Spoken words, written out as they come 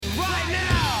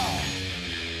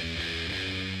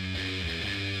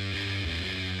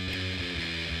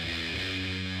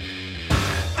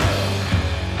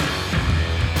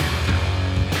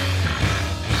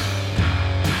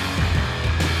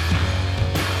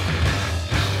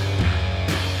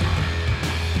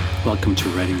Welcome to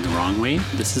Writing the Wrong Way.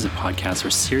 This is a podcast for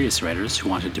serious writers who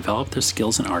want to develop their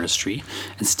skills in artistry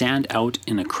and stand out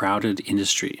in a crowded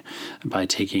industry by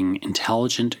taking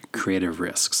intelligent, creative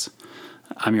risks.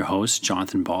 I'm your host,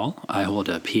 Jonathan Ball. I hold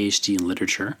a PhD in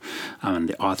literature. I'm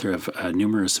the author of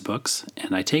numerous books,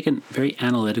 and I take a very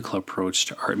analytical approach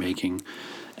to art making,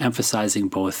 emphasizing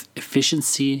both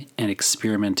efficiency and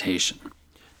experimentation.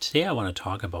 Today I want to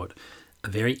talk about a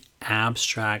very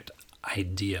abstract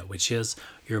idea, which is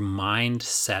your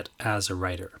mindset as a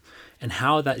writer and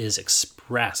how that is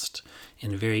expressed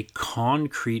in a very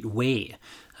concrete way,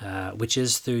 which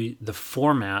is through the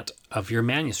format of your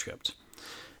manuscript.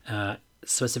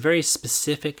 So it's a very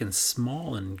specific and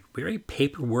small and very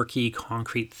paperworky,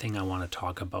 concrete thing I want to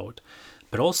talk about,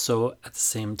 but also at the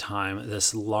same time,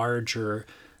 this larger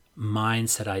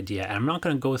mindset idea. And I'm not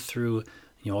going to go through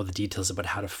all the details about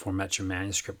how to format your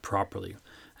manuscript properly.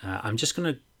 I'm just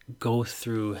going to go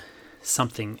through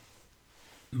something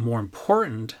more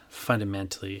important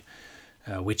fundamentally,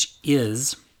 which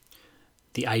is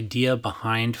the idea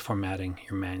behind formatting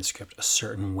your manuscript a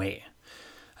certain way.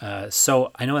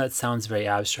 So I know that sounds very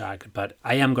abstract, but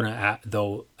I am going to,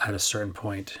 though, at a certain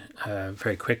point,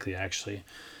 very quickly actually,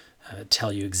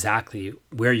 tell you exactly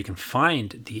where you can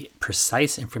find the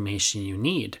precise information you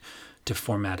need to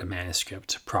format a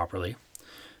manuscript properly.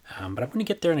 But I'm going to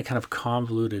get there in a kind of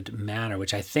convoluted manner,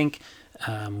 which I think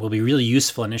will be really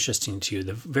useful and interesting to you.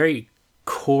 The very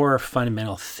core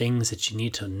fundamental things that you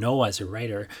need to know as a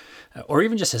writer, or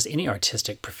even just as any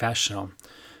artistic professional,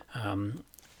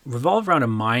 revolve around a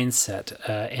mindset.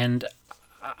 And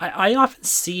I often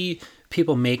see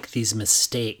people make these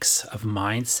mistakes of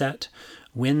mindset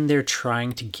when they're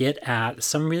trying to get at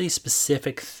some really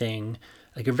specific thing,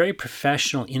 like a very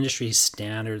professional industry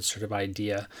standard sort of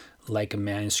idea, like a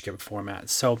manuscript format.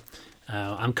 So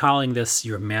I'm calling this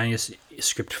your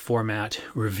manuscript format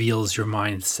reveals your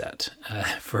mindset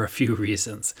for a few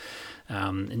reasons.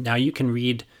 Now you can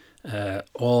read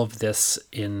all of this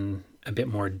in a bit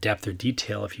more depth or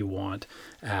detail if you want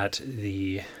at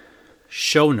the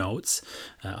show notes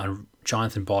on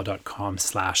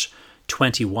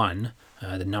jonathanball.com/21,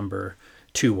 the number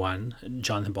 21,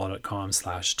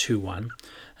 jonathanball.com/21.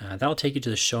 That'll take you to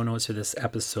the show notes for this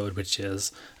episode, which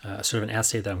is sort of an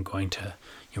essay that I'm going to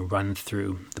run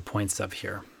through the points of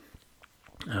here.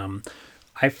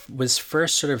 I was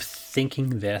first sort of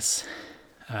thinking this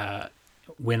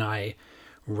when I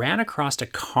ran across a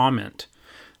comment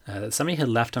that somebody had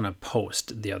left on a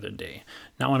post the other day.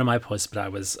 Not one of my posts, but I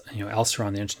was elsewhere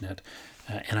on the internet.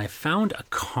 And I found a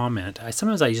comment. I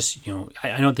know they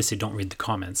say don't read the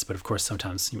comments, but of course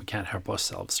sometimes we can't help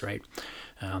ourselves, right?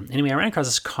 Anyway, I ran across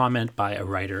this comment by a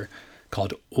writer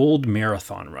called Old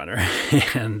Marathon Runner.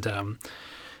 And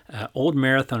Old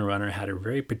Marathon Runner had a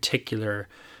very particular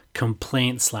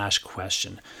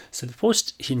complaint/question. So the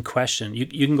post in question, you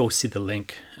can go see the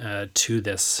link to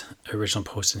this original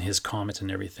post and his comment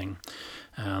and everything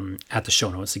at the show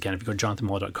notes. Again, if you go to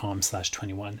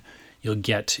jonathanball.com/21, you'll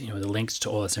get the links to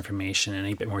all this information and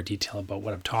a bit more detail about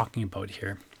what I'm talking about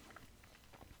here.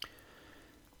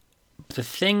 The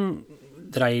thing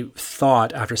that I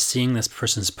thought after seeing this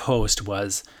person's post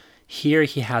was, here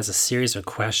he has a series of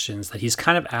questions that he's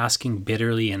kind of asking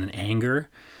bitterly and in anger,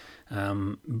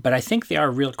 but I think they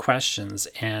are real questions,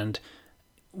 and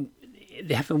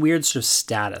they have a weird sort of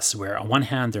status where on one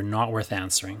hand they're not worth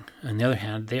answering, on the other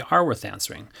hand they are worth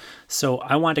answering. So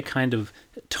I want to kind of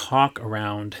talk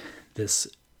around this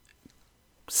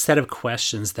set of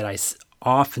questions that I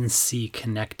often see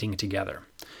connecting together.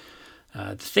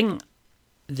 The thing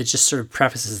that just sort of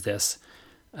prefaces this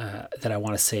that I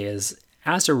want to say is,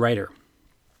 as a writer,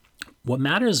 what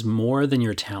matters more than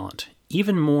your talent,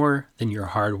 even more than your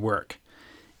hard work,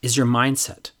 is your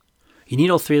mindset. You need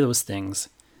all three of those things,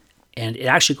 and it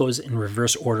actually goes in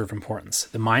reverse order of importance.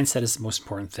 The mindset is the most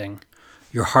important thing.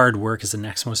 Your hard work is the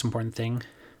next most important thing.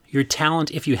 Your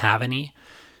talent, if you have any,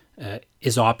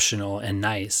 is optional and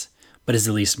nice, but is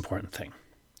the least important thing.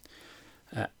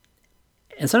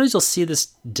 And sometimes you'll see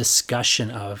this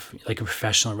discussion of like a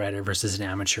professional writer versus an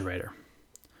amateur writer.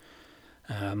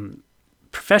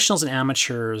 Professionals and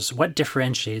amateurs, what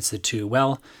differentiates the two?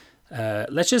 Well,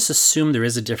 let's just assume there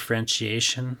is a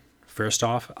differentiation. First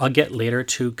off, I'll get later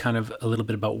to kind of a little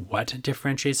bit about what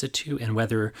differentiates the two and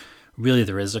whether really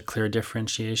there is a clear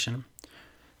differentiation.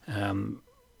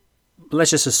 But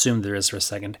let's just assume there is for a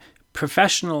second.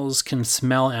 Professionals can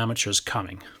smell amateurs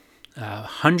coming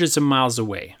hundreds of miles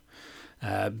away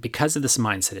because of this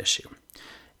mindset issue.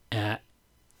 And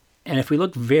if we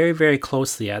look very, very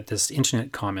closely at this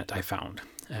internet comment I found,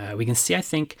 we can see, I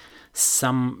think,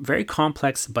 some very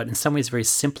complex, but in some ways very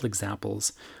simple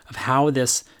examples of how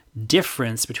this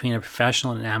difference between a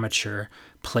professional and an amateur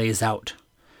plays out.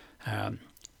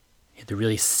 The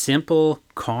really simple,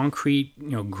 concrete,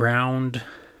 ground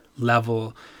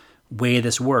level way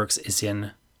this works is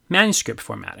in manuscript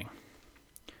formatting.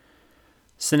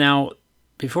 So now,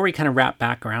 before we kind of wrap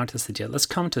back around to this idea, let's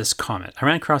come to this comment. I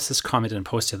ran across this comment in a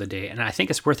post the other day, and I think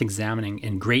it's worth examining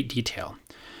in great detail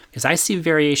because I see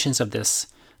variations of this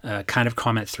kind of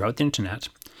comment throughout the internet,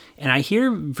 and I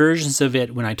hear versions of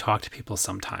it when I talk to people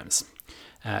sometimes.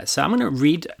 So I'm going to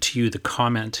read to you the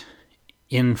comment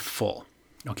in full.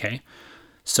 Okay,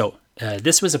 so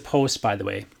this was a post, by the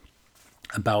way,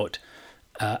 about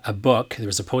a book. There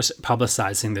was a post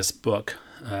publicizing this book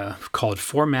called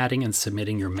Formatting and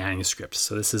Submitting Your Manuscripts.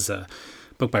 So this is a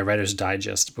book by Writer's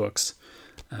Digest Books,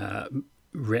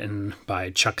 written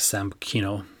by Chuck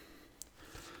Sampokino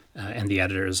and the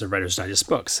editors of Writer's Digest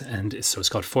Books. And so it's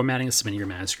called Formatting and Submitting Your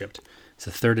Manuscript. It's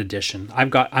a third edition.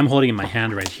 I'm holding in my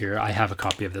hand right here. I have a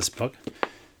copy of this book.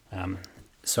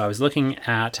 So I was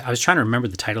trying to remember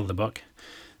the title of the book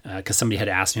because somebody had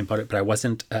asked me about it, but I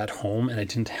wasn't at home and I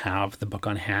didn't have the book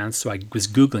on hand. So I was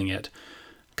Googling it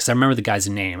because I remember the guy's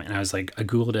name, and I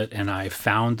Googled it and I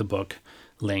found the book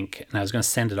link, and I was going to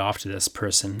send it off to this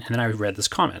person. And then I read this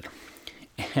comment,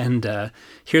 and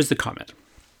here's the comment.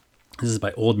 This is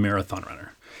by Old Marathon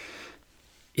Runner.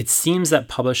 It seems that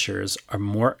publishers are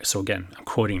more, so again, I'm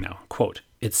quoting now, quote,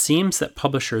 "It seems that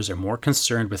publishers are more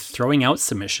concerned with throwing out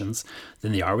submissions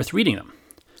than they are with reading them.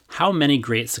 How many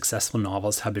great successful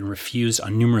novels have been refused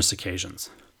on numerous occasions?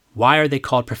 Why are they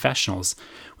called professionals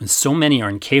when so many are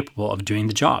incapable of doing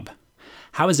the job?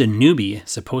 How is a newbie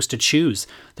supposed to choose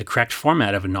the correct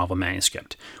format of a novel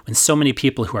manuscript when so many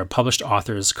people who are published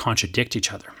authors contradict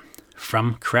each other?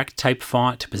 From correct type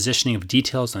font to positioning of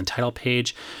details on the title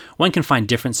page, one can find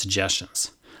different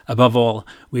suggestions. Above all,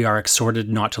 we are exhorted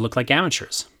not to look like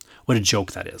amateurs. What a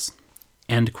joke that is."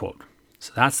 End quote.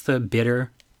 So that's the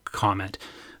bitter comment.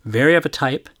 Very of a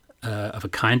type, of a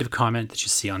kind of comment that you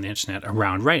see on the internet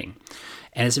around writing.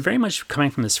 And it's very much coming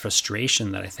from this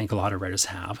frustration that I think a lot of writers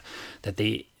have, that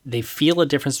they feel a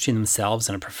difference between themselves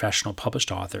and a professional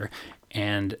published author,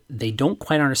 and they don't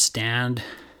quite understand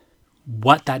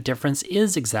what that difference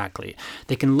is exactly.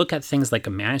 They can look at things like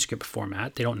a manuscript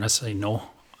format. They don't necessarily know,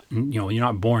 you're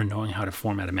not born knowing how to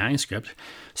format a manuscript.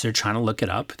 So they're trying to look it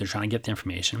up. They're trying to get the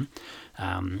information.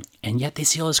 And yet they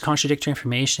see all this contradictory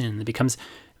information, and it becomes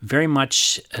very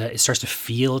much, it starts to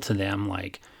feel to them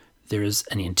like there's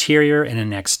an interior and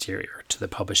an exterior to the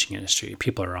publishing industry.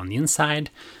 People are on the inside.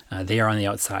 They are on the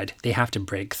outside. They have to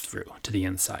break through to the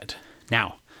inside.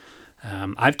 Now,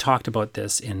 I've talked about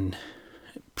this in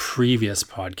previous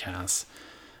podcasts.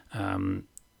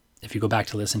 If you go back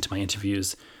to listen to my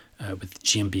interviews with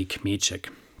GMB Kmichik,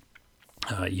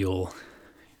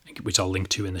 which I'll link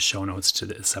to in the show notes to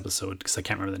this episode because I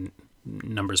can't remember the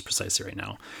numbers precisely right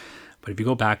now. But if you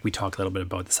go back, we talk a little bit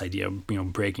about this idea of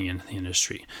breaking into the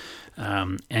industry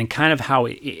and kind of how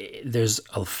there's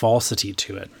a falsity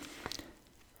to it.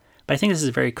 But I think this is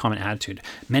a very common attitude.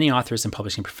 Many authors and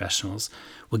publishing professionals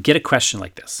will get a question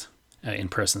like this in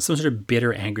person, some sort of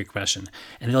bitter, angry question,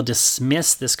 and they'll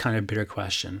dismiss this kind of bitter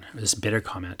question, or this bitter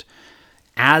comment,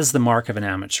 as the mark of an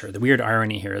amateur. The weird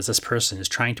irony here is this person is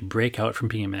trying to break out from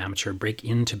being an amateur, break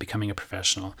into becoming a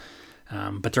professional.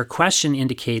 But their question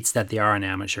indicates that they are an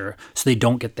amateur, so they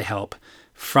don't get the help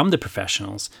from the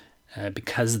professionals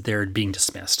because they're being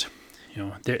dismissed.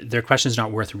 Their question is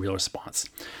not worth a real response.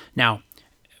 Now,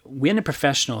 when a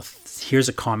professional hears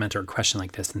a comment or a question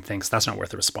like this and thinks that's not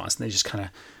worth a response, and they just kind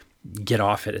of get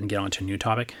off it and get onto a new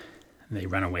topic, and they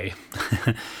run away.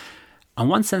 On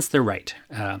one sense, they're right.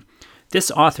 This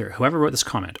author, whoever wrote this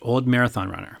comment, Old Marathon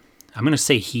Runner, I'm going to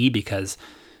say he because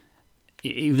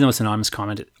even though it's an anonymous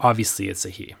comment, obviously it's a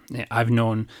he. I've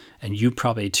known, and you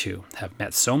probably too, have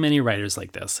met so many writers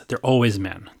like this. They're always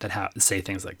men that say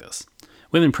things like this.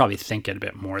 Women probably think it a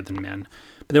bit more than men,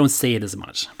 but they don't say it as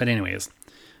much. But anyways,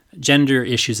 gender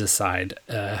issues aside,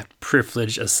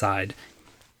 privilege aside,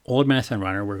 Old Marathon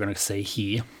Runner, we're going to say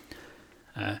he.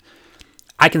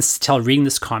 I can tell reading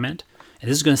this comment, and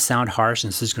this is going to sound harsh,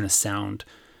 and this is going to sound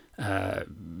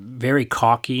very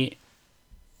cocky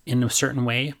in a certain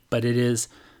way, but it is,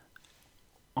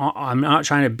 I'm not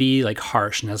trying to be like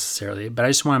harsh necessarily, but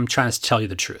I'm trying to tell you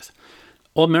the truth.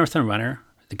 Old Marathon Runner,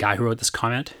 the guy who wrote this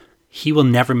comment, he will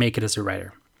never make it as a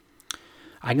writer.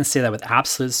 I can say that with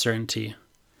absolute certainty.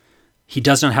 He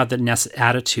does not have the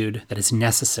attitude that is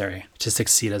necessary to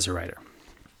succeed as a writer.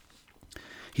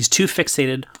 He's too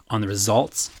fixated on the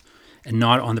results and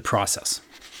not on the process.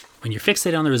 When you're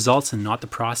fixated on the results and not the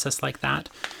process like that,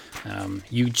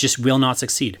 You just will not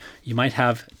succeed. You might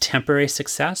have temporary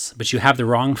success, but you have the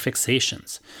wrong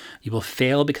fixations. You will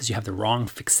fail because you have the wrong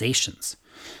fixations.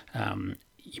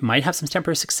 You might have some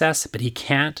temporary success, but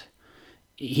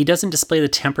he doesn't display the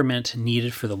temperament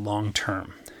needed for the long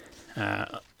term.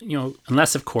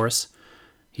 Unless, of course,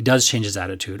 he does change his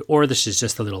attitude, or this is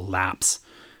just a little lapse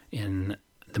in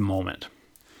the moment.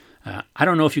 I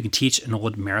don't know if you can teach an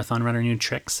old marathon runner new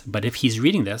tricks, but if he's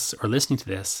reading this or listening to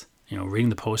this, reading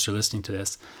the post or listening to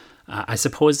this, I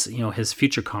suppose, his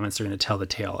future comments are going to tell the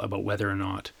tale about whether or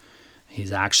not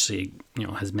he's actually,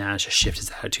 has managed to shift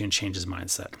his attitude and change his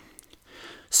mindset.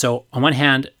 So on one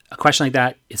hand, a question like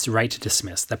that, it's right to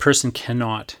dismiss. That person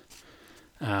cannot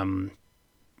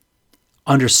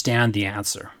understand the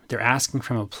answer. They're asking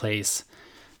from a place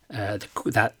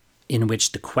that in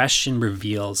which the question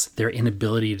reveals their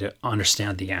inability to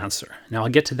understand the answer. Now, I'll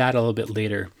get to that a little bit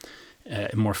later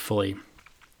more fully.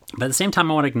 But at the same time,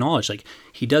 I want to acknowledge,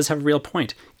 he does have a real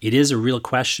point. It is a real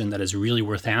question that is really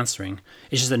worth answering.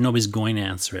 It's just that nobody's going to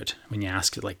answer it when you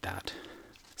ask it like that.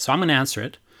 So I'm going to answer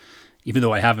it, even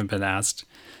though I haven't been asked.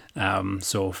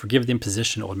 So forgive the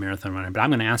imposition, old marathon runner, but I'm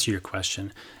going to answer your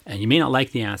question. And you may not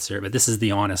like the answer, but this is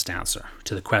the honest answer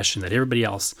to the question that everybody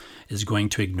else is going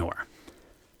to ignore.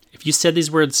 If you said these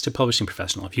words to a publishing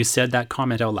professional, if you said that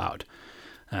comment out loud,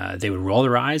 they would roll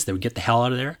their eyes, they would get the hell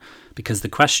out of there, because the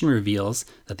question reveals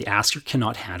that the asker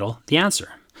cannot handle the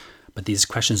answer. But these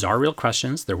questions are real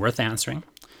questions, they're worth answering.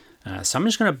 So I'm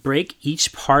just going to break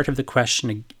each part of the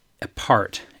question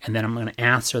apart, and then I'm going to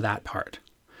answer that part.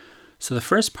 So the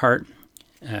first part,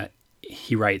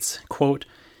 he writes, quote,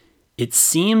 "It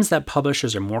seems that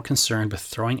publishers are more concerned with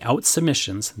throwing out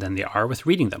submissions than they are with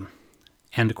reading them."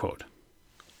 End quote.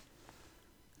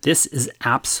 This is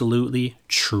absolutely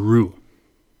true.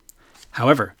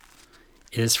 However,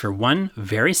 it is for one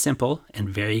very simple and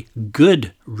very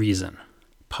good reason.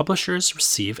 Publishers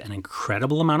receive an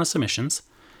incredible amount of submissions,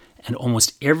 and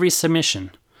almost every submission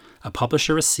a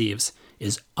publisher receives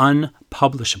is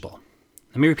unpublishable.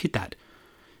 Let me repeat that.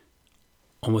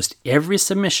 Almost every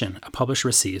submission a publisher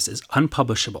receives is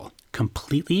unpublishable,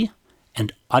 completely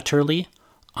and utterly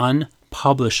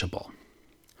unpublishable.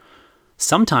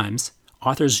 Sometimes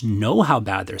authors know how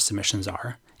bad their submissions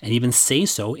are and even say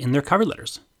so in their cover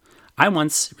letters. I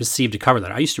once received a cover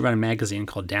letter. I used to run a magazine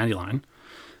called Dandelion.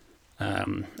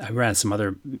 I ran some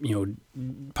other,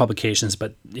 publications,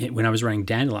 but when I was running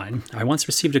Dandelion, I once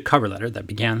received a cover letter that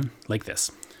began like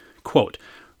this, quote,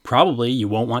 "Probably you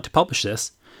won't want to publish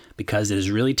this because it is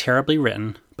really terribly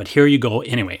written, but here you go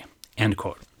anyway," end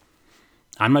quote.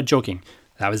 I'm not joking.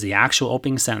 That was the actual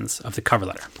opening sentence of the cover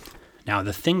letter. Now,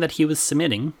 the thing that he was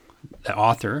submitting, the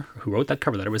author who wrote that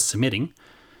cover letter was submitting,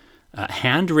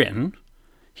 handwritten.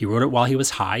 He wrote it while he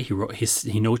was high.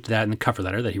 He noted that in the cover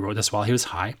letter that he wrote this while he was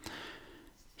high.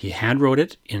 He handwrote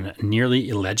it in a nearly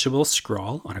illegible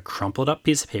scrawl on a crumpled up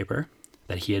piece of paper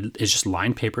that is just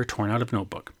lined paper torn out of a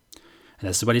notebook. And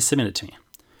this is what he submitted to me.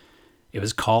 It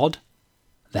was called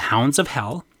The Hounds of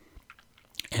Hell.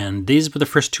 And these were the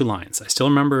first two lines. I still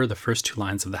remember the first two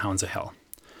lines of The Hounds of Hell.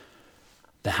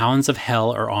 "The hounds of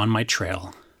hell are on my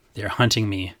trail. They are hunting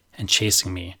me and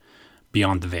chasing me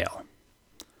beyond the veil."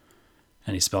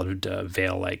 And he spelled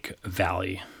veil like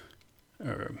valley,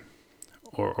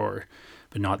 or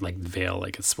but not like veil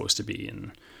like it's supposed to be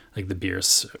in like the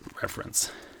Bierce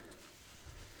reference.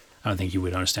 I don't think you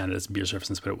would understand it as a Bierce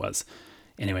reference, but it was.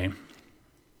 Anyway,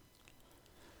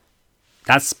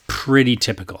 that's pretty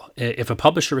typical. If a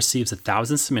publisher receives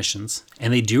 1,000 submissions,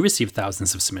 and they do receive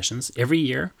thousands of submissions every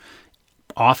year,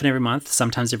 often every month,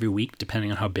 sometimes every week,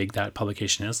 depending on how big that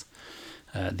publication is,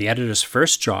 the editor's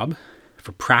first job,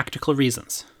 for practical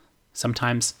reasons,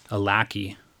 sometimes a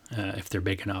lackey if they're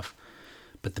big enough,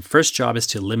 but the first job is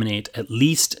to eliminate at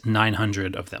least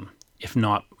 900 of them, if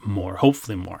not more,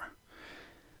 hopefully more.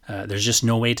 There's just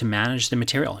no way to manage the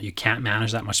material. You can't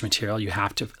manage that much material. You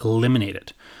have to eliminate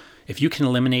it. If you can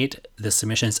eliminate the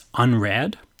submissions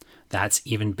unread, that's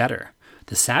even better.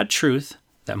 The sad truth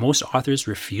that most authors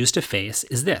refuse to face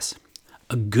is this.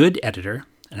 A good editor,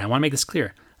 and I want to make this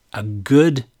clear, a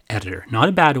good editor, not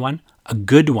a bad one, a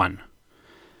good one,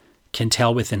 can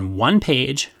tell within one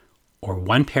page or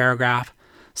one paragraph,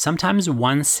 sometimes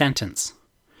one sentence,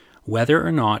 whether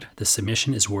or not the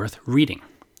submission is worth reading.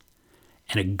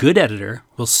 And a good editor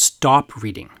will stop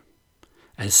reading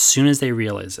as soon as they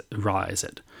realize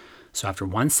it. So after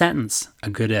one sentence, a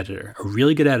good editor, a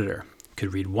really good editor,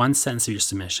 could read one sentence of your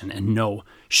submission and know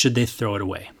should they throw it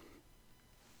away.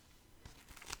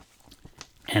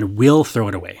 And will throw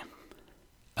it away.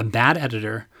 A bad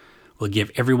editor will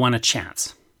give everyone a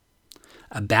chance.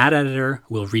 A bad editor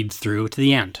will read through to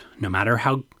the end, no matter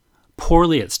how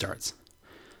poorly it starts.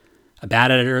 A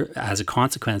bad editor, as a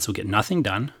consequence, will get nothing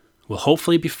done, will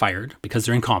hopefully be fired because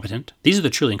they're incompetent. These are the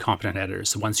truly incompetent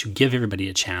editors, the ones who give everybody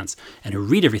a chance and who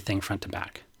read everything front to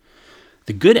back.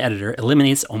 The good editor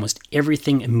eliminates almost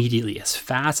everything immediately, as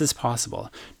fast as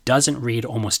possible, doesn't read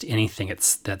almost anything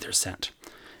that they're sent.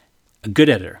 A good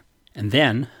editor. And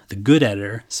then the good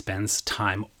editor spends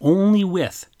time only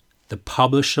with the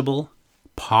publishable,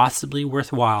 possibly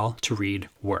worthwhile to read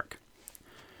work.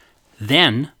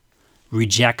 Then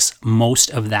rejects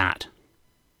most of that.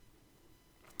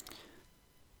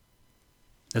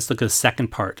 Let's look at the second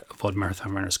part of Old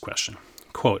Marathon Runner's question.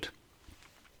 Quote,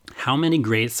 how many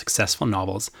great successful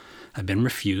novels have been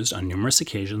refused on numerous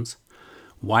occasions?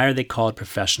 Why are they called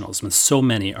professionals when so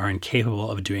many are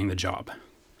incapable of doing the job?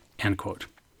 End quote.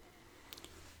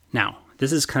 Now,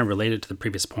 this is kind of related to the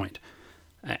previous point.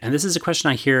 And this is a question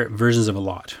I hear versions of a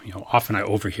lot. Often I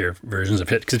overhear versions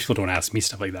of it because people don't ask me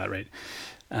stuff like that, right?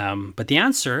 But the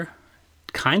answer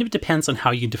kind of depends on how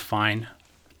you define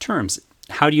terms.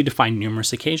 How do you define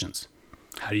numerous occasions?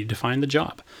 How do you define the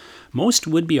job? Most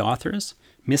would-be authors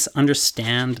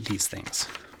misunderstand these things.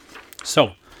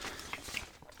 So,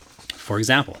 for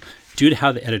example, due to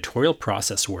how the editorial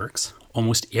process works,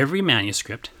 almost every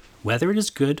manuscript, whether it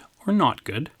is good or not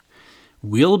good,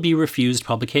 will be refused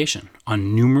publication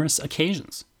on numerous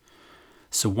occasions.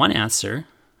 So one answer,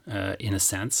 in a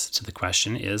sense, to the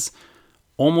question is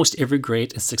almost every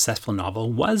great and successful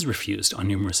novel was refused on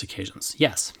numerous occasions.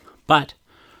 Yes, but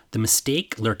the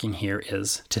mistake lurking here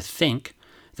is to think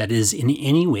that it is in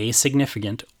any way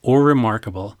significant or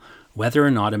remarkable whether or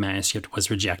not a manuscript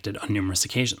was rejected on numerous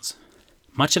occasions.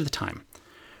 Much of the time,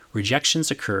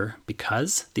 rejections occur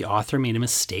because the author made a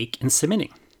mistake in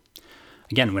submitting.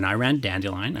 Again, when I ran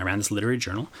Dandelion, I ran this literary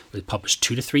journal. It was published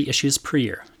 2 to 3 issues per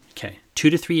year. Okay, 2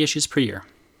 to 3 issues per year.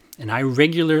 And I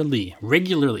regularly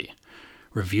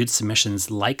reviewed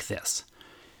submissions like this.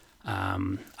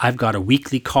 I've got a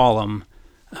weekly column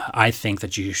I think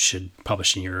that you should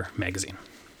publish in your magazine.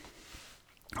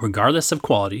 Regardless of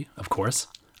quality, of course,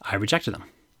 I rejected them.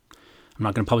 I'm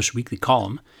not going to publish a weekly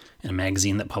column in a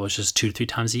magazine that publishes 2 to 3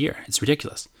 times a year. It's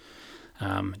ridiculous.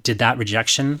 Did that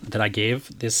rejection that I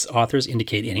gave this authors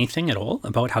indicate anything at all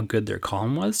about how good their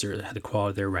column was or the quality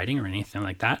of their writing or anything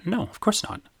like that? No, of course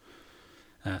not.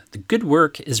 The good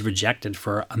work is rejected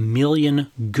for a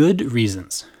million good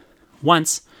reasons.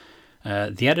 Once,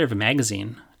 the editor of a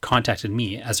magazine contacted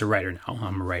me as a writer now.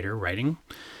 I'm a writer writing.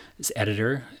 This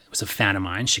editor was a fan of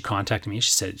mine. She contacted me. She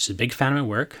said she's a big fan of my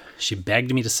work. She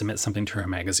begged me to submit something to her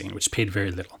magazine, which paid very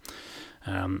little.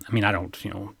 I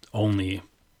don't, only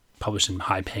publish in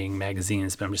high-paying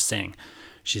magazines, but I'm just saying,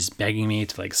 she's begging me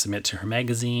to submit to her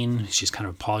magazine. She's kind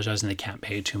of apologizing they can't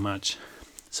pay too much.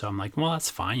 So I'm like, well, that's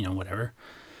fine, whatever.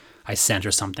 I sent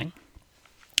her something.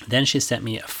 Then she sent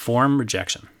me a form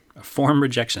rejection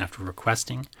after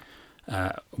requesting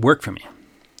work from me.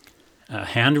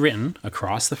 Handwritten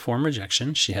across the form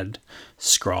rejection, she had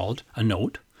scrawled a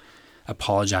note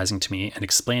apologizing to me and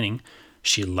explaining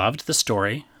she loved the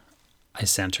story I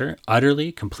sent her,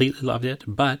 utterly, completely loved it,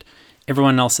 but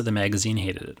everyone else at the magazine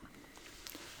hated it.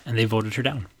 And they voted her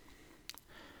down.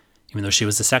 Even though she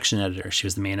was the section editor, she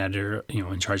was the main editor,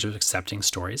 in charge of accepting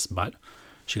stories, but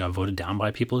she got voted down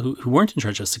by people who weren't in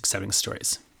charge of accepting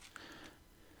stories.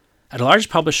 At a large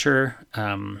publisher,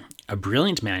 a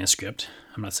brilliant manuscript,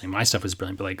 I'm not saying my stuff was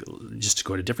brilliant, but just to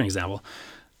go to a different example,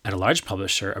 at a large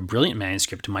publisher, a brilliant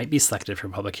manuscript might be selected for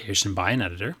publication by an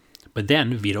editor, but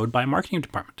then vetoed by a marketing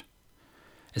department.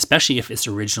 Especially if it's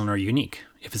original or unique.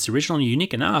 If it's original and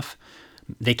unique enough,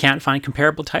 they can't find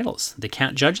comparable titles. They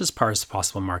can't judge as far as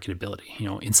possible marketability.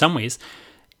 In some ways,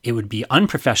 it would be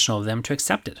unprofessional of them to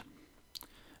accept it,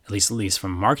 at least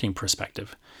from a marketing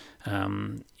perspective.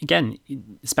 Again,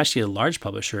 especially a large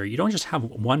publisher, you don't just have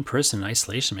one person in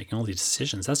isolation making all these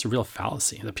decisions. That's a real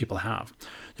fallacy that people have.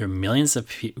 There are millions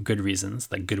of good reasons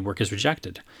that good work is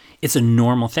rejected. It's a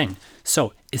normal thing.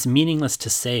 So it's meaningless to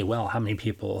say, well, how many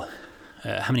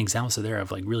examples are there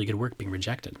of really good work being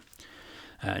rejected?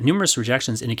 Numerous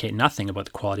rejections indicate nothing about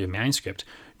the quality of manuscript,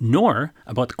 nor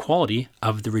about the quality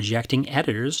of the rejecting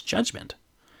editor's judgment.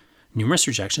 Numerous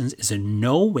rejections is in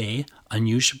no way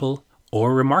unusual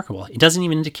or remarkable. It doesn't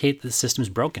even indicate that the system is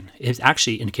broken. It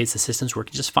actually indicates the system's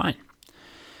working just fine.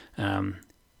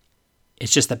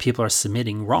 It's just that people are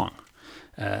submitting wrong.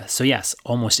 So yes,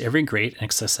 almost every great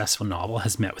and successful novel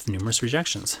has met with numerous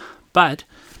rejections. But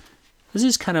let's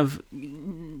just kind of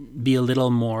be a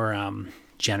little more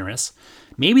generous.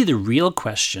 Maybe the real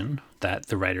question that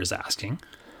the writer's asking,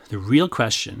 the real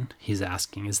question he's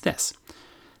asking is this: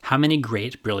 how many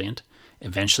great, brilliant,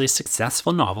 Eventually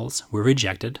successful novels were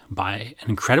rejected by an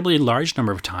incredibly large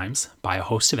number of times by a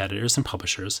host of editors and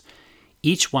publishers,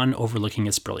 each one overlooking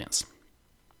its brilliance.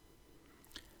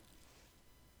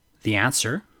 The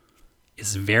answer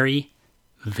is very,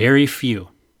 very few.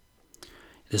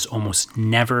 This almost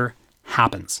never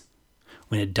happens.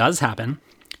 When it does happen,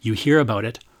 you hear about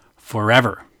it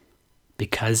forever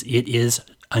because it is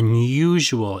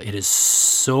unusual. It is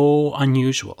so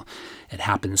unusual. It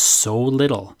happens so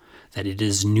little that it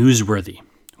is newsworthy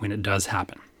when it does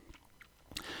happen.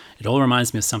 It all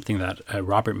reminds me of something that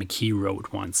Robert McKee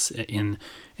wrote once in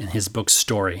his book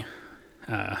Story.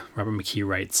 Robert McKee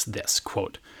writes this,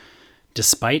 quote,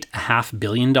 "Despite $500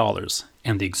 million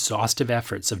and the exhaustive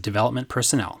efforts of development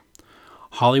personnel,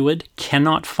 Hollywood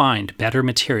cannot find better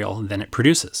material than it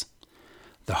produces.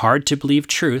 The hard-to-believe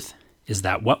truth is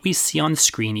that what we see on the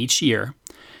screen each year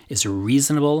is a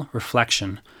reasonable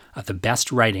reflection of the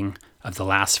best writing of the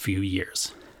last few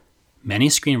years. Many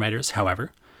screenwriters,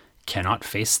 however, cannot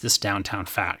face this downtown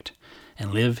fact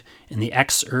and live in the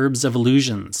exurbs of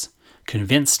illusions,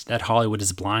 convinced that Hollywood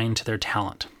is blind to their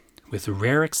talent. With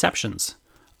rare exceptions,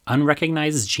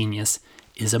 unrecognized genius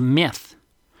is a myth.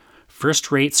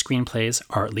 First-rate screenplays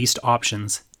are at least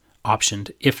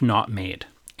optioned, if not made."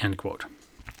 End quote.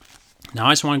 Now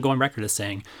I just want to go on record as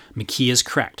saying McKee is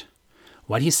correct.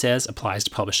 What he says applies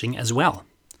to publishing as well.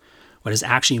 What is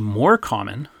actually more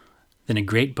common than a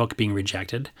great book being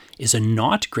rejected is a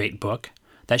not great book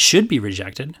that should be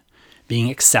rejected being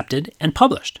accepted and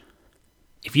published.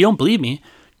 If you don't believe me,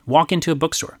 walk into a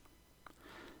bookstore.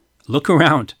 Look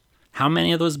around. How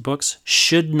many of those books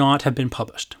should not have been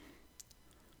published?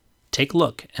 Take a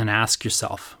look and ask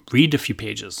yourself. Read a few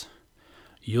pages.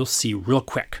 You'll see real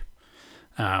quick.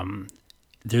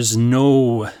 There's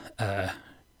no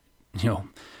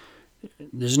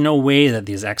way that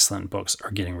these excellent books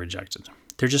are getting rejected.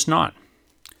 They're just not.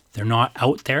 They're not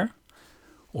out there,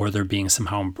 or they're being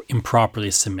somehow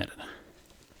improperly submitted.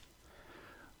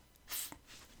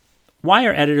 Why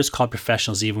are editors called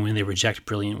professionals even when they reject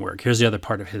brilliant work? Here's the other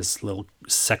part of his little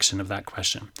section of that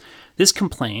question. This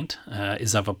complaint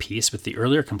is of a piece with the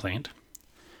earlier complaint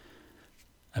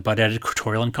about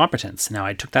editorial incompetence. Now,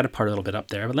 I took that apart a little bit up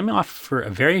there, but let me offer a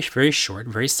very, very short,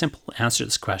 very simple answer to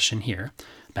this question here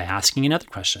by asking another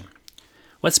question.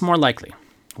 What's more likely?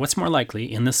 What's more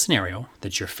likely in this scenario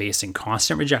that you're facing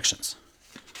constant rejections?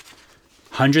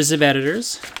 Hundreds of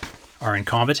editors are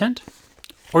incompetent,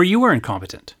 or you are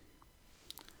incompetent?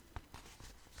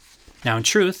 Now, in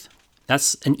truth,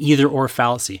 that's an either-or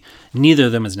fallacy. Neither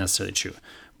of them is necessarily true.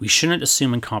 We shouldn't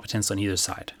assume incompetence on either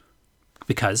side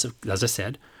because, as I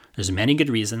said, there's many good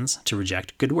reasons to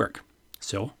reject good work.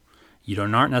 So you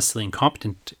aren't necessarily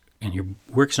incompetent and your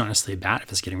work's not necessarily bad if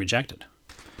it's getting rejected.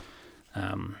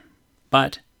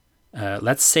 But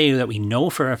let's say that we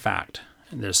know for a fact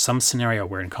there's some scenario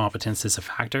where incompetence is a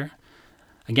factor.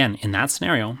 Again, in that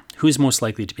scenario, who's most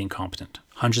likely to be incompetent?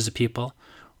 Hundreds of people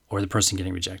or the person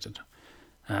getting rejected?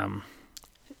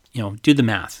 Do the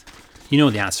math. You know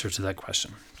the answer to that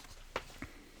question.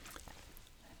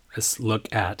 Let's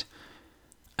look at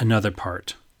another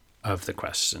part of the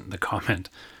question, the comment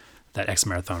that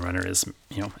ex-marathon runner is,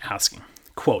 asking.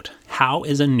 Quote, "How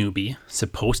is a newbie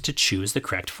supposed to choose the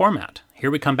correct format?"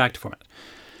 Here we come back to format.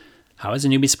 How is a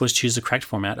newbie supposed to choose the correct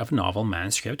format of a novel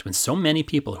manuscript when so many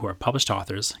people who are published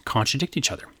authors contradict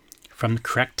each other? From the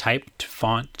correct type to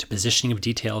font to positioning of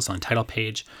details on the title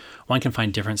page, one can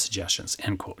find different suggestions,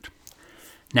 end quote.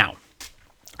 Now,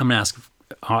 I'm going to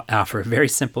offer a very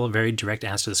simple, very direct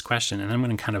answer to this question, and I'm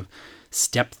going to kind of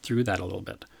step through that a little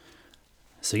bit.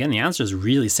 So again, the answer is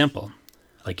really simple.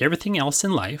 Like everything else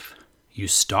in life, you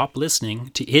stop listening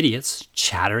to idiots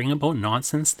chattering about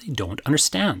nonsense they don't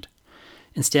understand.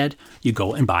 Instead, you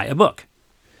go and buy a book.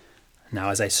 Now,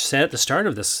 as I said at the start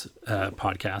of this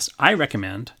podcast, I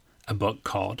recommend a book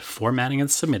called Formatting and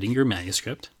Submitting Your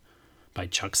Manuscript by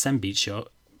Chuck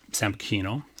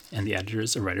Sambuchino and the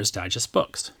editors of Writer's Digest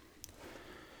Books.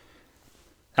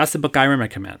 That's the book I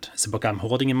recommend. It's a book I'm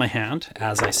holding in my hand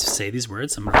as I say these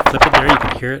words. I'm going to flip it there. You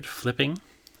can hear it flipping.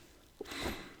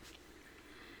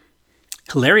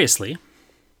 Hilariously,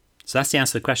 so that's the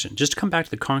answer to the question. Just to come back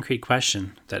to the concrete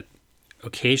question that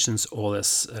occasions all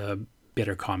this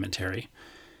bitter commentary,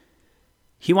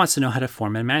 he wants to know how to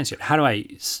format a manuscript. How do I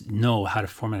know how to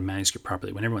format a manuscript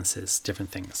properly when everyone says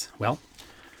different things? Well,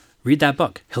 read that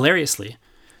book. Hilariously,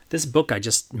 this book I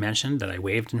just mentioned that I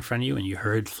waved in front of you and you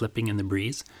heard flipping in the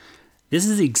breeze, this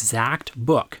is the exact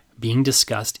book being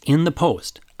discussed in the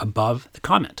post above the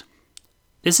comment.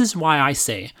 This is why I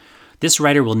say this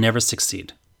writer will never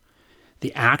succeed.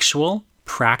 The actual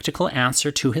practical answer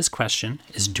to his question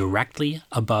is directly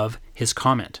above his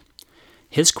comment.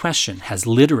 His question has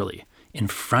literally, in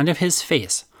front of his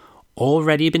face,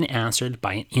 already been answered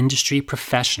by an industry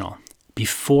professional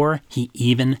before he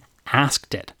even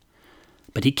asked it.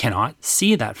 But he cannot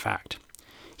see that fact.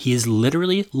 He is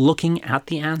literally looking at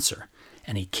the answer,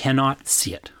 and he cannot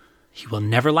see it. He will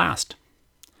never last.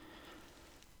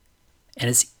 And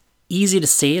it's easy to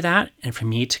say that, and for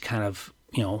me to kind of,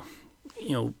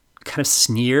 kind of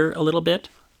sneer a little bit.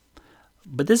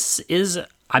 But this is,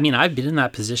 I've been in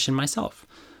that position myself.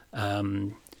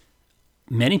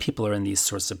 Many people are in these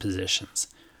sorts of positions.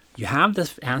 You have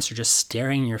this answer just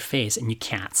staring in your face and you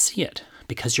can't see it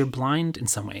because you're blind in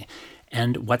some way.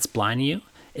 And what's blinding you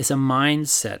is a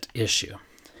mindset issue.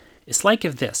 It's like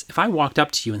if I walked up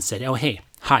to you and said, oh, hey,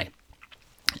 hi,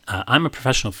 I'm a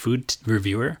professional food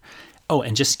reviewer. Oh,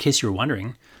 and just in case you were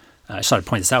wondering, I just thought I'd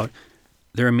point this out.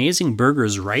 There are amazing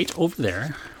burgers right over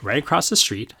there, right across the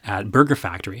street at Burger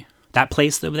Factory. That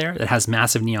place over there that has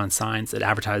massive neon signs that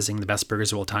advertising the best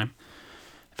burgers of all time.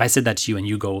 If I said that to you and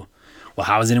you go, well,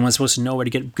 how is anyone supposed to know where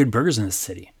to get good burgers in this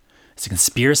city? It's a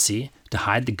conspiracy to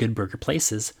hide the good burger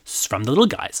places from the little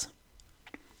guys.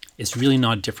 It's really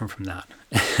not different from that.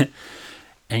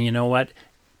 And you know what?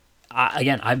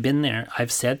 I've been there.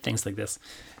 I've said things like this.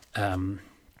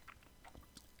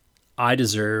 I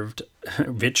deserved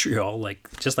vitriol,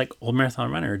 just like Old Marathon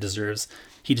Runner deserves.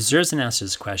 He deserves an answer to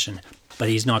this question, but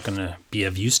he's not going to be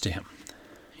of use to him.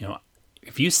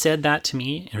 If you said that to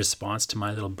me in response to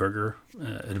my little burger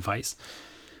advice,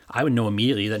 I would know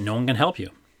immediately that no one can help you.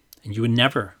 And you would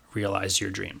never realize your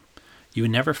dream. You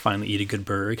would never finally eat a good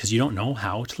burger because you don't know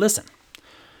how to listen.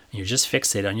 And you're just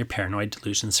fixated on your paranoid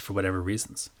delusions for whatever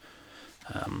reasons.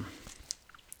 And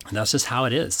that's just how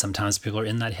it is. Sometimes people are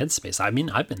in that headspace.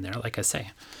 I've been there, like I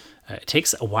say. It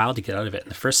takes a while to get out of it.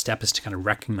 And the first step is to kind of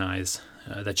recognize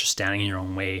that you're standing in your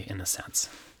own way, in a sense.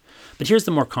 But here's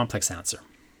the more complex answer.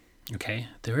 Okay,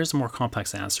 there is a more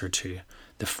complex answer to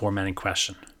the formatting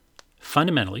question.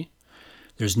 Fundamentally,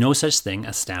 there's no such thing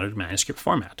as standard manuscript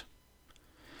format.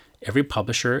 Every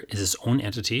publisher is its own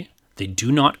entity. They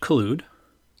do not collude,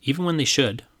 even when they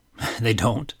should. They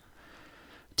don't,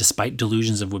 despite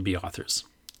delusions of would-be authors.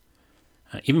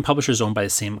 Even publishers owned by the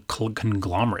same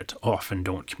conglomerate often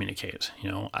don't communicate.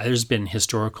 There's been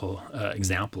historical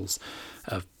examples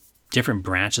of different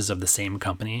branches of the same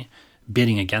company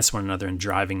bidding against one another and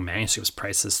driving manuscripts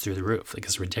prices through the roof.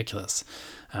 It's ridiculous.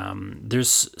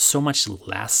 There's so much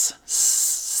less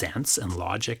sense and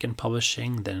logic in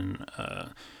publishing than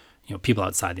people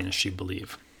outside the industry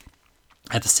believe.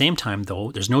 At the same time,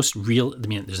 though, there's no real.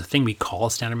 There's a thing we call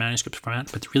a standard manuscript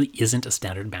format, but there really isn't a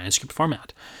standard manuscript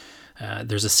format.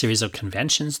 There's a series of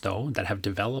conventions, though, that have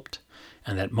developed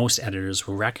and that most editors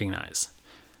will recognize.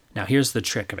 Now, here's the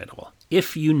trick of it all.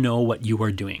 If you know what you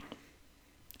are doing,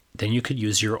 then you could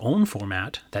use your own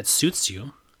format that suits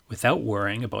you without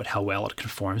worrying about how well it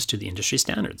conforms to the industry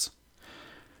standards,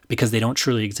 because they don't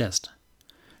truly exist.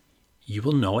 You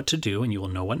will know what to do and you will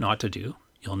know what not to do.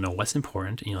 You'll know what's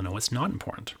important and you'll know what's not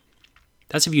important.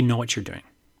 That's if you know what you're doing.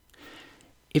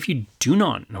 If you do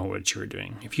not know what you're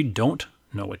doing, if you don't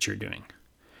know what you're doing,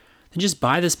 then just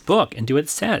buy this book and do what it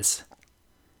says.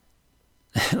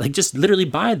 Just literally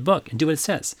buy the book and do what it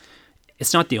says.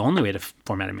 It's not the only way to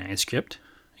format a manuscript.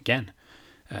 Again,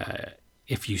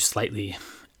 if you slightly,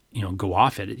 go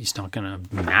off it, it's not going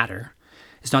to matter.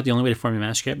 It's not the only way to format a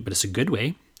manuscript, but it's a good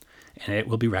way, and it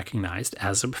will be recognized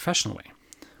as a professional way.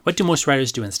 What do most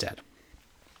writers do instead?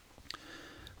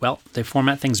 Well, they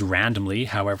format things randomly,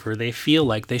 however they feel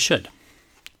like they should.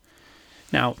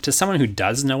 Now, to someone who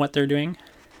does know what they're doing,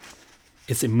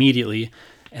 it's immediately,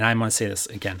 and I'm going to say this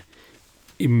again,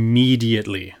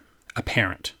 immediately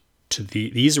apparent to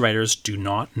these writers do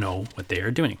not know what they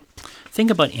are doing. Think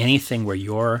about anything where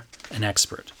you're an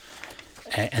expert,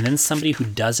 and then somebody who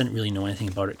doesn't really know anything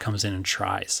about it comes in and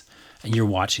tries, and you're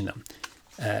watching them.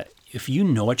 If you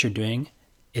know what you're doing,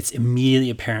 it's immediately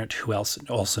apparent who else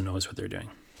also knows what they're doing,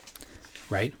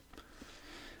 right?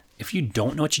 If you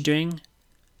don't know what you're doing,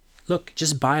 look,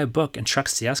 just buy a book and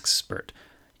trust the expert.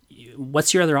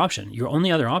 What's your other option? Your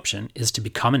only other option is to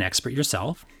become an expert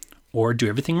yourself or do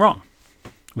everything wrong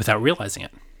without realizing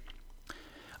it.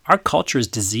 Our culture is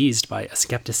diseased by a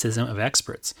skepticism of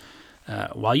experts.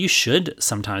 While you should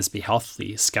sometimes be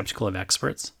healthily skeptical of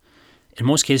experts, in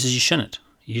most cases you shouldn't.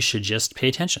 You should just pay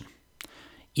attention.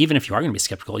 Even if you are going to be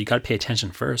skeptical, you got to pay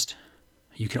attention first.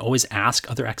 You can always ask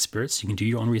other experts. You can do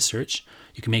your own research.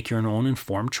 You can make your own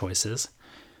informed choices.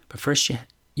 But first,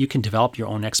 you can develop your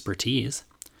own expertise.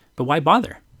 But why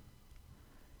bother?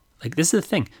 This is the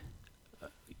thing.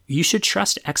 You should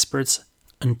trust experts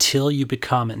until you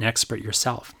become an expert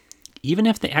yourself. Even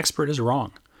if the expert is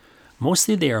wrong,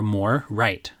 mostly they are more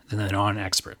right than the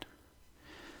non-expert.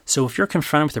 So if you're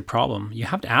confronted with a problem, you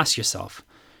have to ask yourself,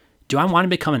 do I want to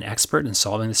become an expert in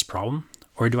solving this problem?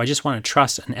 Or do I just want to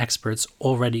trust an expert's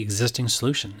already existing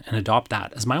solution and adopt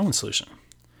that as my own solution?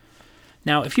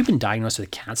 Now, if you've been diagnosed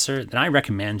with cancer, then I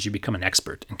recommend you become an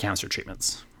expert in cancer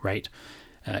treatments, right?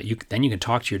 Then you can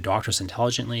talk to your doctors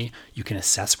intelligently. You can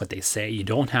assess what they say. You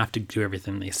don't have to do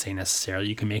everything they say necessarily.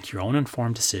 You can make your own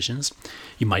informed decisions.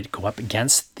 You might go up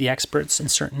against the experts in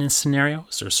certain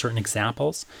scenarios or certain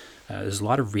examples. There's a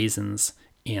lot of reasons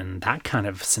in that kind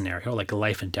of scenario, like a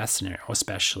life and death scenario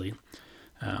especially,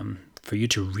 for you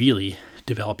to really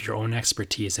develop your own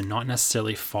expertise and not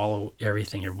necessarily follow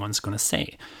everything everyone's going to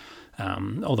say.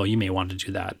 Although you may want to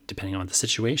do that depending on the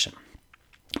situation.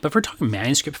 But if we're talking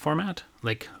manuscript format,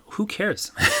 like who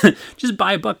cares? Just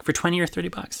buy a book for $20 or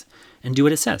 $30 and do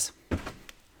what it says.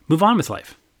 Move on with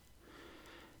life.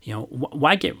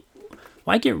 Why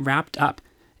get wrapped up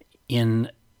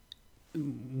in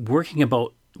worrying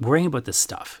about this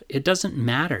stuff? It doesn't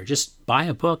matter. Just buy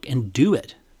a book and do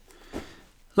it.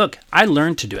 Look, I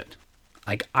learned to do it.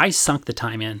 Like I sunk the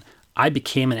time in. I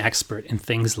became an expert in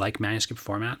things like manuscript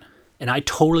format, and I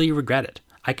totally regret it.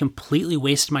 I completely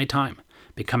wasted my time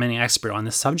becoming an expert on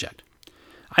this subject.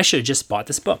 I should have just bought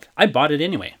this book. I bought it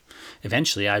anyway.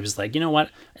 Eventually, I was like, you know what?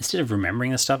 Instead of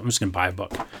remembering this stuff, I'm just going to buy a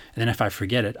book. And then if I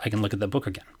forget it, I can look at the book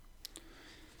again.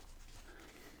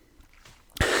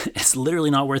 It's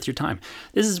literally not worth your time.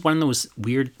 This is one of those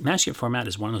weird, manuscript format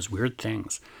is one of those weird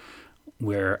things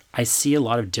where I see a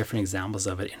lot of different examples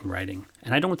of it in writing.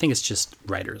 And I don't think it's just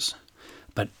writers,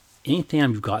 but anything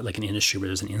you've got like an industry where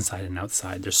there's an inside and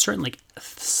outside, there's certain like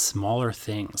smaller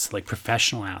things, like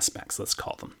professional aspects, let's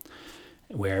call them,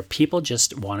 where people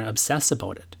just want to obsess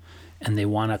about it and they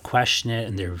want to question it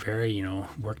and they're very,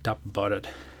 worked up about it.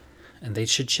 And they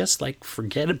should just like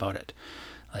forget about it.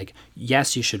 Like,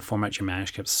 yes, you should format your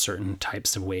manuscripts certain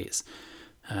types of ways.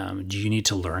 Do you need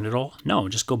to learn it all? No,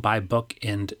 just go buy a book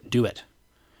and do it.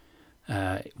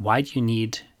 Why do you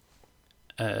need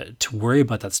to worry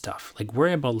about that stuff? Like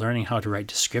worry about learning how to write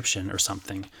description or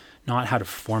something, not how to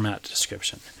format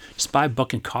description. Just buy a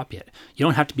book and copy it. You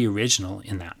don't have to be original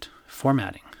in that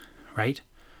formatting, right?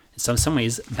 In some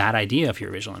ways, bad idea if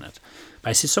you're original in it. But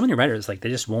I see so many writers, like they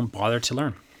just won't bother to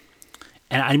learn.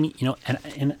 And I mean,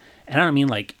 and I don't mean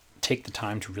like take the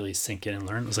time to really sink in and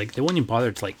learn. It was like they won't even bother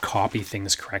to like copy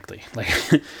things correctly. Like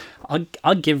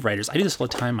I'll give writers, I do this all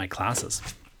the time in my classes.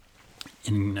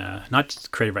 In not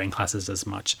just creative writing classes as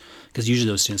much, because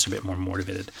usually those students are a bit more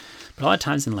motivated. But a lot of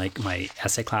times in like my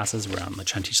essay classes where I'm like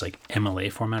trying to teach like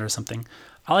MLA format or something,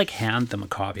 I'll like hand them a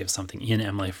copy of something in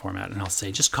MLA format and I'll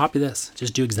say, just copy this.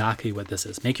 Just do exactly what this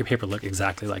is. Make your paper look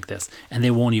exactly like this. And they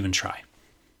won't even try.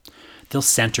 They'll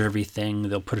center everything.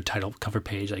 They'll put a title, cover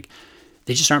page. Like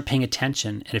they just aren't paying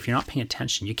attention. And if you're not paying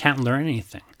attention, you can't learn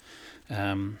anything.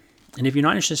 And if you're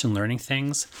not interested in learning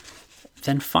things,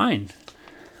 then fine.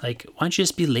 Like, why don't you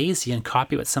just be lazy and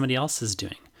copy what somebody else is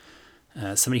doing?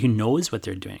 Somebody who knows what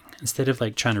they're doing, instead of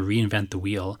like trying to reinvent the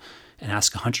wheel and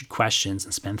ask 100 questions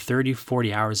and spend 30,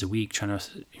 40 hours a week trying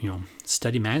to,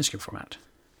 study manuscript format.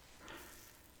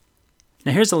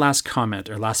 Now, here's the last comment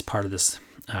or last part of this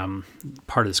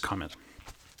comment.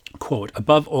 Quote,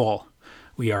 above all,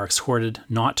 we are exhorted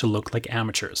not to look like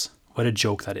amateurs. What a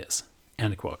joke that is.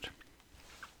 End quote.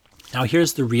 Now,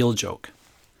 here's the real joke.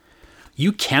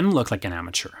 You can look like an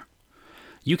amateur.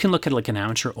 You can look at like an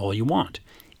amateur all you want.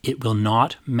 It will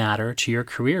not matter to your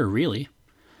career, really.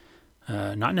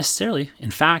 Not necessarily.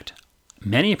 In fact,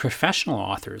 many professional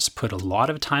authors put a lot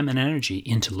of time and energy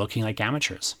into looking like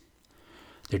amateurs.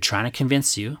 They're trying to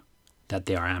convince you that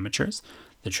they are amateurs.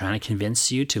 They're trying to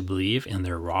convince you to believe in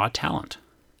their raw talent.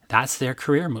 That's their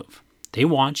career move. They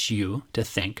want you to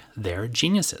think they're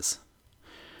geniuses.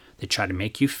 They try to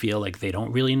make you feel like they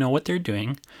don't really know what they're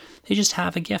doing. They just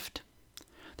have a gift.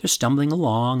 They're stumbling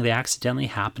along. They accidentally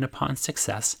happen upon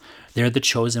success. They're the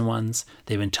chosen ones.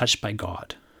 They've been touched by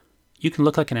God. You can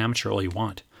look like an amateur all you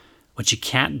want. What you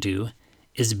can't do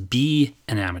is be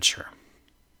an amateur.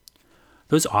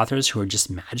 Those authors who are just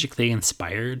magically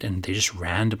inspired and they just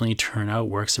randomly turn out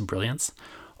works of brilliance,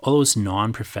 all those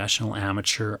non-professional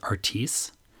amateur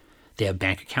artistes, they have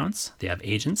bank accounts, they have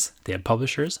agents, they have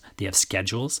publishers, they have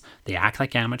schedules, they act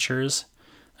like amateurs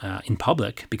in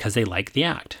public because they like the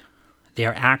act. They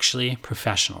are actually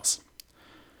professionals.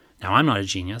 Now, I'm not a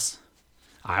genius.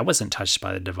 I wasn't touched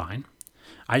by the divine.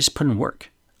 I just put in work.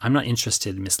 I'm not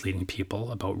interested in misleading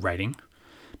people about writing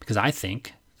because I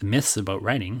think the myths about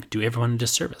writing do everyone a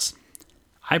disservice.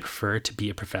 I prefer to be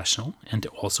a professional and to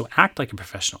also act like a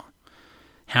professional.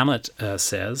 Hamlet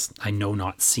says, "I know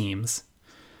not seems,"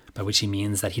 by which he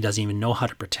means that he doesn't even know how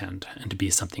to pretend and to be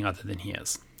something other than he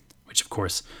is, which of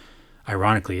course,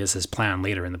 ironically, is his plan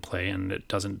later in the play, and it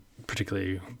doesn't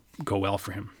particularly go well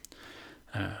for him.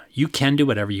 You can do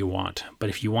whatever you want, but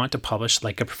if you want to publish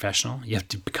like a professional, you have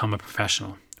to become a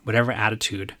professional, whatever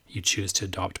attitude you choose to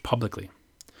adopt publicly.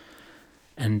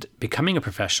 And becoming a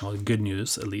professional, good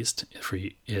news, at least, for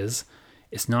you, is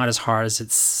it's not as hard as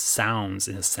it sounds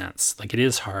in a sense. Like, it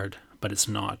is hard, but it's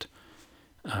not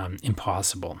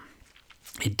impossible.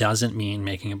 It doesn't mean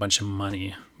making a bunch of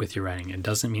money with your writing. It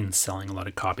doesn't mean selling a lot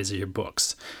of copies of your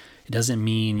books. It doesn't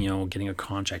mean, getting a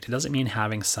contract. It doesn't mean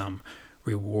having some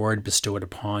reward bestowed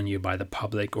upon you by the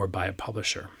public or by a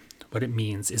publisher. What it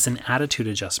means is an attitude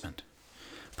adjustment.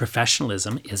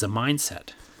 Professionalism is a mindset.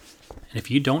 And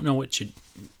if you don't know what you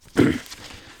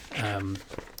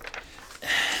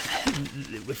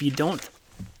if you don't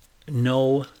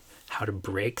know how to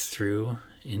break through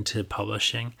into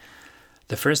publishing,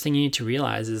 the first thing you need to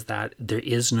realize is that there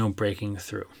is no breaking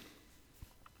through.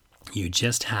 You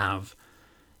just have,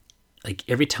 like,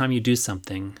 every time you do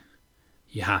something,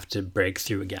 you have to break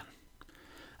through again.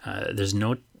 There's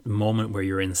no moment where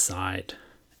you're inside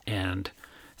and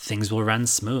things will run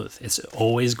smooth. It's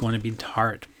always going to be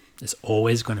hard. It's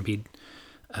always going to be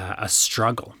a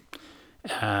struggle.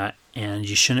 And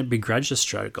you shouldn't begrudge the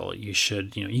struggle. You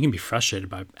should, you can be frustrated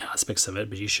by aspects of it,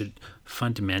 but you should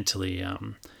fundamentally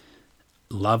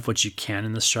love what you can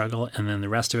in the struggle, and then the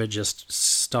rest of it,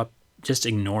 just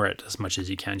ignore it as much as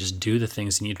you can. Just do the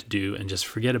things you need to do and just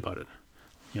forget about it.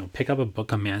 Pick up a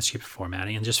book on manuscript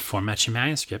formatting and just format your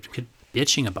manuscript and quit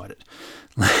bitching about it.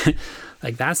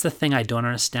 Like, that's the thing I don't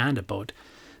understand about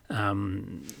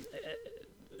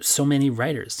so many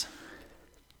writers.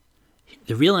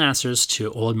 The real answers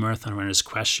to Old Marathon Runner's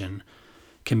question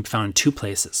can be found in two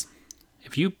places.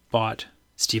 If you bought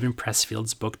Steven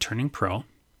Pressfield's book, Turning Pro,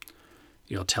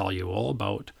 it'll tell you all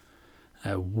about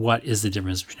what is the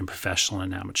difference between a professional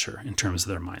and an amateur in terms of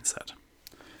their mindset.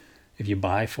 If you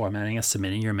buy Formatting and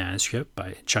Submitting Your Manuscript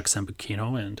by Chuck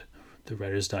Sambuchino and the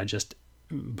Writer's Digest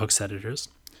books editors,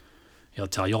 it'll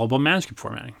tell you all about manuscript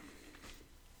formatting.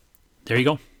 There you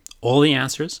go. All the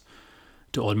answers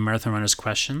to Old Marathon Runner's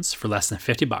questions for less than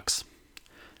 $50.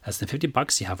 Less than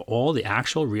 $50, you have all the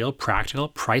actual, real, practical,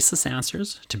 priceless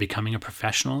answers to becoming a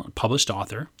professional published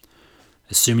author,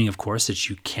 assuming, of course, that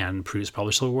you can produce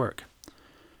publishable work.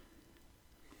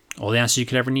 All the answers you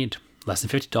could ever need. Less than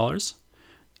 $50.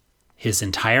 His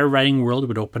entire writing world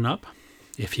would open up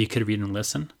if he could read and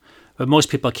listen. But most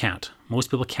people can't. Most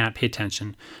people can't pay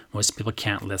attention. Most people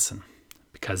can't listen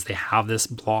because they have this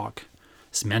block,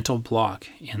 this mental block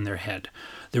in their head.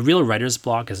 The real writer's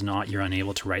block is not you're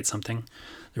unable to write something.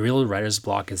 The real writer's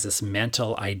block is this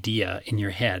mental idea in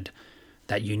your head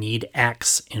that you need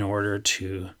X in order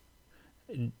to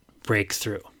break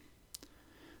through.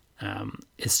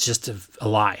 It's just a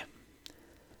lie.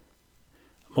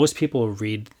 Most people will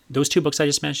read those two books I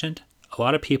just mentioned. A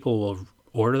lot of people will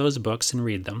order those books and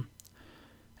read them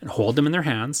and hold them in their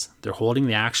hands. They're holding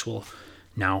the actual,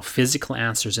 now physical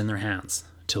answers in their hands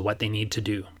to what they need to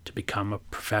do to become a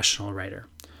professional writer.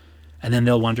 And then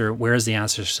they'll wonder, where's the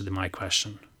answers to my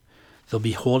question? They'll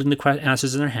be holding the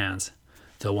answers in their hands.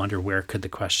 They'll wonder, where could the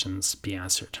questions be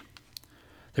answered?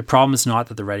 The problem is not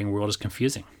that the writing world is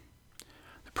confusing.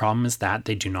 The problem is that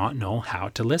they do not know how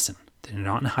to listen. They do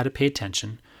not know how to pay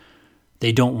attention.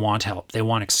 They don't want help. They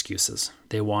want excuses.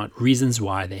 They want reasons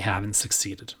why they haven't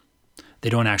succeeded. They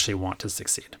don't actually want to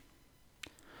succeed.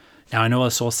 Now, I know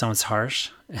this all sounds harsh,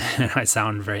 and I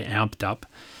sound very amped up.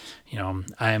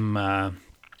 I'm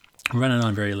running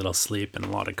on very little sleep and a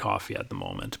lot of coffee at the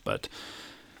moment, but,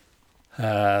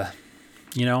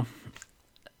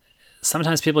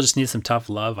 sometimes people just need some tough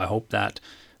love. I hope that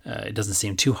it doesn't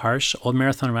seem too harsh. Old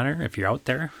Marathon Runner, if you're out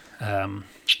there, I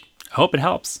hope it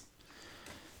helps.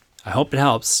 I hope it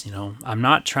helps. I'm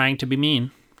not trying to be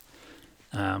mean,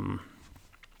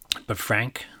 but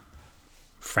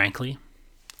frankly,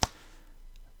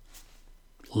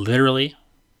 literally,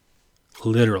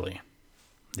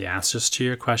 the answers to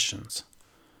your questions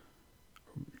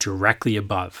directly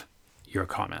above your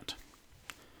comment.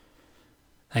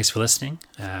 Thanks for listening.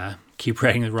 Keep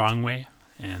writing the wrong way,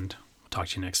 and we'll talk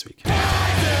to you next week.